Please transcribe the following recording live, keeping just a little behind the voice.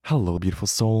Hello, beautiful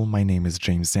soul. My name is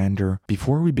James Zander.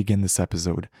 Before we begin this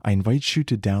episode, I invite you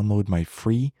to download my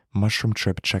free mushroom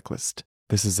trip checklist.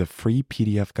 This is a free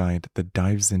PDF guide that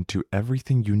dives into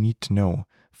everything you need to know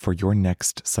for your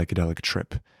next psychedelic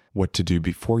trip. What to do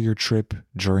before your trip,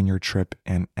 during your trip,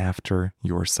 and after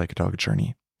your psychedelic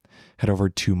journey. Head over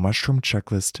to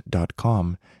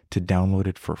mushroomchecklist.com to download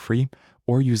it for free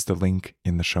or use the link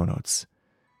in the show notes.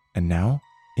 And now,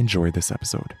 enjoy this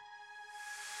episode.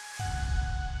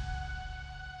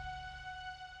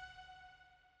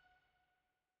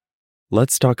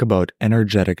 Let's talk about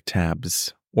energetic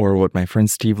tabs, or what my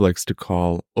friend Steve likes to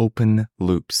call open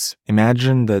loops.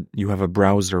 Imagine that you have a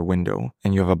browser window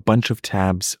and you have a bunch of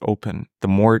tabs open. The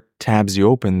more tabs you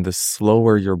open, the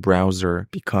slower your browser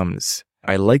becomes.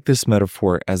 I like this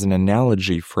metaphor as an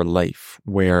analogy for life,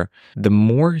 where the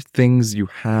more things you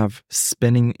have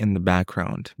spinning in the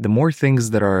background, the more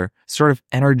things that are sort of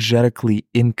energetically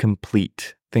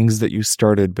incomplete, things that you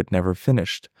started but never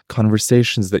finished,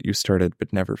 conversations that you started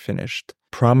but never finished,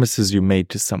 promises you made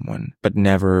to someone but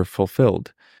never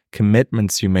fulfilled,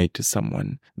 commitments you made to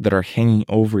someone that are hanging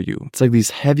over you. It's like these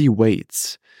heavy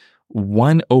weights.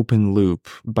 One open loop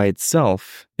by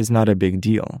itself is not a big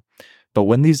deal. But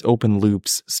when these open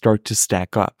loops start to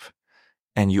stack up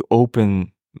and you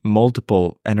open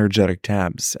multiple energetic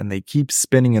tabs and they keep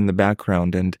spinning in the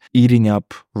background and eating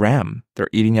up RAM, they're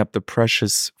eating up the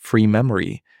precious free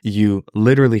memory, you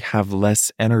literally have less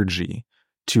energy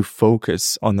to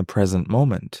focus on the present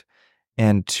moment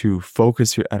and to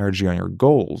focus your energy on your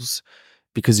goals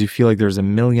because you feel like there's a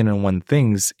million and one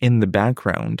things in the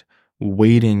background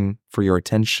waiting for your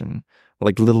attention,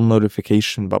 like little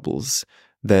notification bubbles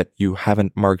that you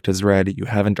haven't marked as read, you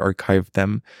haven't archived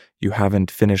them, you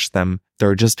haven't finished them.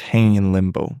 They're just hanging in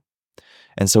limbo.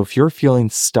 And so if you're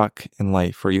feeling stuck in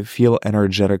life or you feel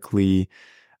energetically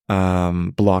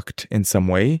blocked in some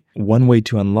way, one way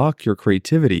to unlock your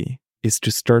creativity is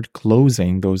to start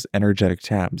closing those energetic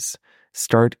tabs.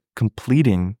 Start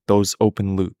completing those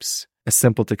open loops. A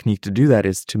simple technique to do that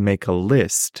is to make a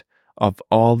list of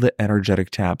all the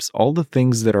energetic tabs, all the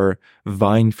things that are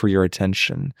vying for your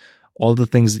attention, all the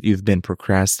things that you've been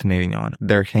procrastinating on.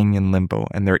 They're hanging in limbo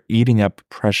and they're eating up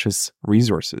precious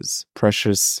resources,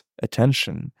 precious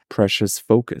attention, precious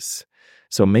focus.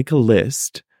 So make a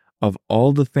list of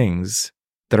all the things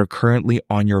that are currently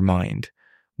on your mind,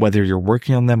 whether you're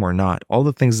working on them or not, all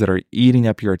the things that are eating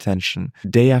up your attention.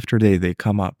 Day after day, they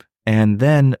come up. And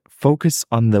then focus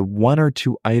on the one or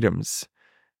two items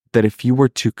that if you were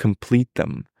to complete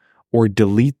them or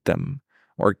delete them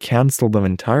or cancel them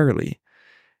entirely,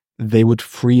 they would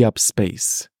free up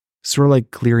space. Sort of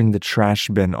like clearing the trash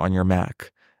bin on your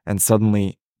Mac, and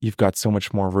suddenly you've got so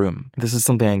much more room. This is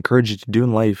something I encourage you to do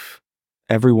in life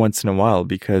every once in a while,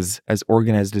 because as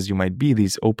organized as you might be,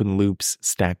 these open loops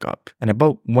stack up. And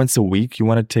about once a week, you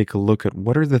want to take a look at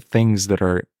what are the things that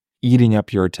are eating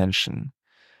up your attention.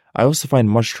 I also find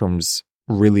mushrooms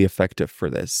really effective for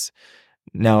this.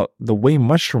 Now, the way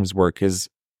mushrooms work is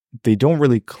they don't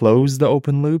really close the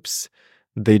open loops.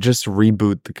 They just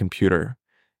reboot the computer.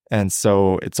 And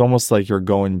so it's almost like you're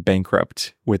going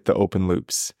bankrupt with the open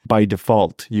loops. By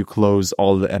default, you close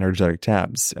all the energetic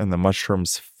tabs and the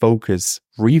mushrooms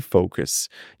refocus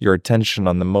your attention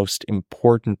on the most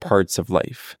important parts of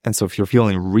life. And so if you're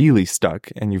feeling really stuck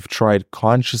and you've tried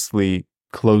consciously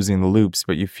closing the loops,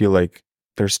 but you feel like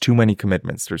there's too many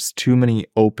commitments, there's too many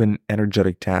open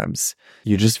energetic tabs,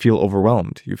 you just feel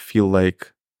overwhelmed. You feel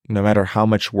like no matter how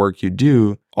much work you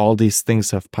do, all these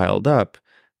things have piled up.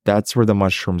 That's where the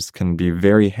mushrooms can be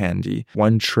very handy.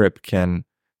 One trip can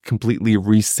completely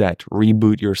reset,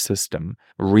 reboot your system,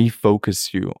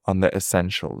 refocus you on the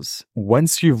essentials.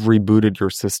 Once you've rebooted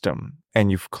your system and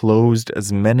you've closed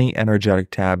as many energetic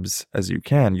tabs as you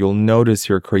can, you'll notice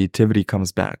your creativity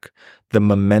comes back. The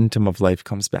momentum of life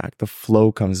comes back. The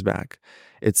flow comes back.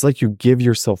 It's like you give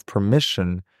yourself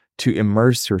permission to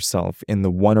immerse yourself in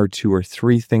the one or two or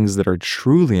three things that are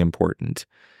truly important,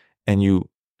 and you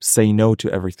say no to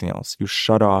everything else. You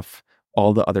shut off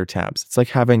all the other tabs. It's like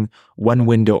having one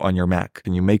window on your Mac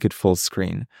and you make it full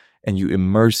screen and you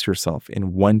immerse yourself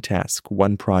in one task,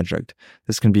 one project.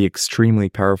 This can be extremely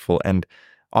powerful and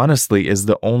honestly is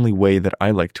the only way that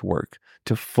I like to work,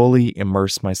 to fully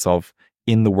immerse myself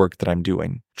in the work that I'm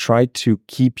doing. Try to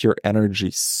keep your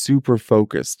energy super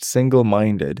focused,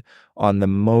 single-minded on the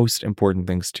most important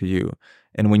things to you.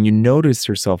 And when you notice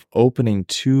yourself opening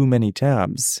too many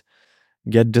tabs,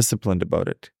 get disciplined about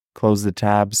it. Close the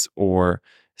tabs or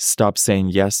stop saying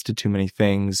yes to too many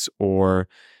things, or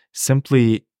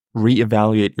simply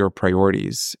reevaluate your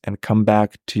priorities and come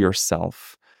back to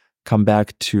yourself. Come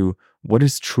back to What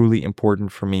is truly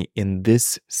important for me in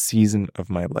this season of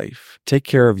my life? Take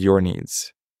care of your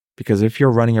needs. Because if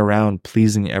you're running around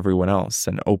pleasing everyone else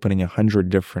and opening 100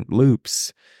 different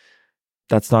loops,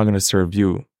 that's not going to serve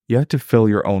you. You have to fill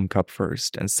your own cup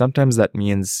first. And sometimes that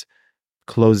means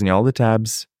closing all the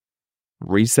tabs,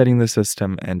 resetting the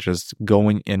system, and just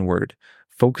going inward,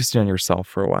 focusing on yourself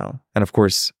for a while. And of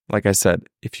course, like I said,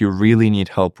 if you really need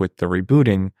help with the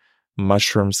rebooting,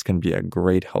 mushrooms can be a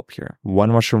great help here.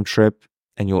 One mushroom trip,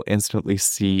 and you'll instantly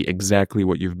see exactly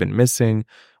what you've been missing,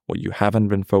 what you haven't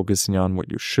been focusing on,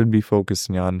 what you should be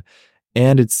focusing on.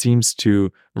 And it seems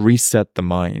to reset the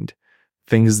mind.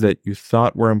 Things that you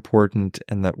thought were important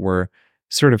and that were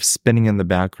sort of spinning in the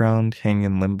background, hanging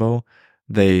in limbo,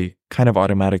 they kind of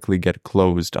automatically get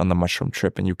closed on the mushroom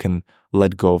trip and you can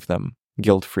let go of them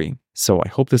guilt-free. So I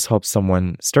hope this helps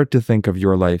someone start to think of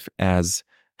your life as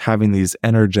having these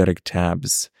energetic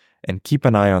tabs, and keep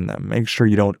an eye on them. Make sure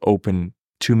you don't open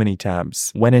too many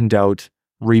tabs. When in doubt,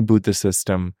 reboot the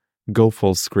system, go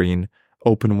full screen,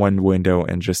 open one window,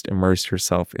 and just immerse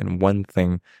yourself in one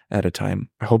thing at a time.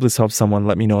 I hope this helps someone.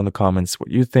 Let me know in the comments what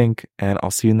you think, and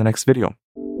I'll see you in the next video.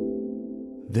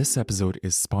 This episode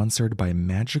is sponsored by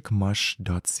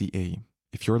magicmush.ca.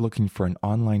 If you're looking for an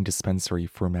online dispensary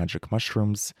for magic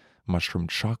mushrooms, mushroom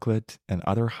chocolate, and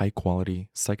other high-quality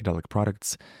psychedelic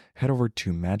products, head over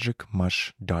to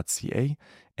magicmush.ca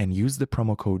and use the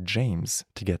promo code JAMES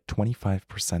to get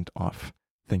 25% off.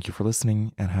 Thank you for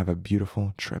listening and have a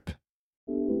beautiful trip.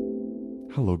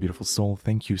 Hello, beautiful soul.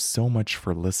 Thank you so much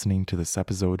for listening to this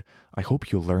episode. I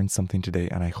hope you learned something today,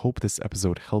 and I hope this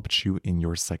episode helped you in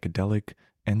your psychedelic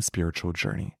and spiritual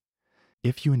journey.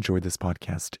 If you enjoyed this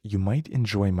podcast, you might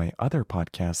enjoy my other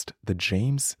podcast, The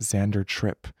James Xander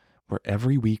Trip, where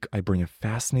every week I bring a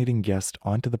fascinating guest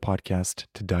onto the podcast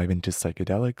to dive into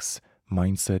psychedelics,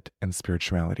 mindset, and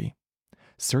spirituality.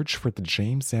 Search for The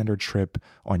James Xander Trip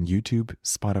on YouTube,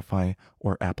 Spotify,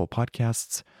 or Apple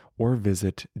Podcasts, or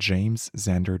visit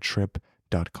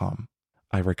jamesxandertrip.com.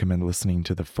 I recommend listening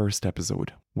to the first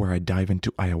episode, where I dive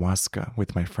into ayahuasca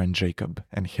with my friend Jacob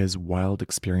and his wild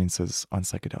experiences on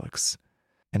psychedelics.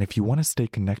 And if you want to stay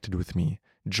connected with me,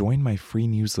 join my free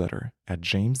newsletter at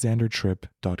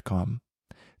jamesxandertrip.com.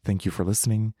 Thank you for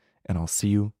listening, and I'll see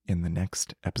you in the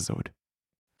next episode.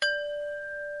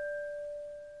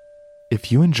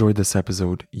 If you enjoyed this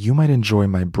episode, you might enjoy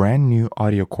my brand new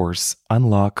audio course,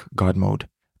 Unlock God Mode.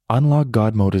 Unlock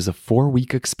God Mode is a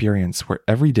 4-week experience where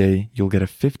every day you'll get a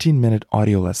 15-minute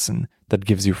audio lesson that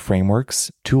gives you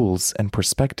frameworks, tools, and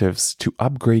perspectives to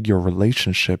upgrade your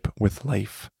relationship with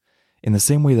life. In the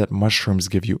same way that mushrooms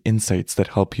give you insights that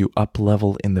help you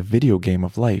up-level in the video game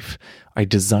of life, I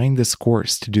designed this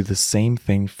course to do the same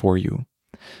thing for you.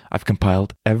 I've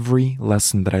compiled every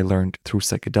lesson that I learned through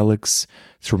psychedelics,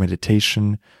 through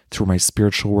meditation, through my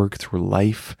spiritual work, through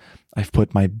life. I've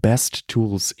put my best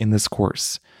tools in this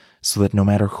course so that no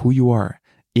matter who you are,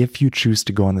 if you choose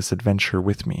to go on this adventure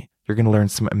with me, you're going to learn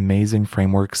some amazing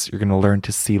frameworks. You're going to learn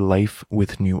to see life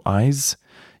with new eyes.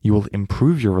 You will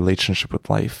improve your relationship with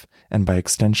life, and by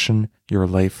extension, your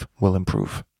life will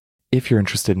improve. If you're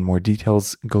interested in more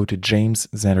details, go to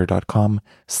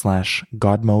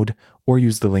jamesxander.com/godmode or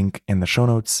use the link in the show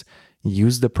notes.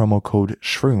 Use the promo code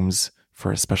SHROOMS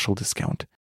for a special discount.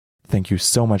 Thank you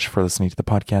so much for listening to the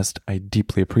podcast. I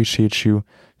deeply appreciate you.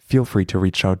 Feel free to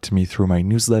reach out to me through my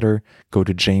newsletter. Go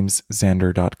to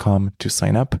jamesxander.com to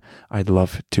sign up. I'd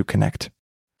love to connect.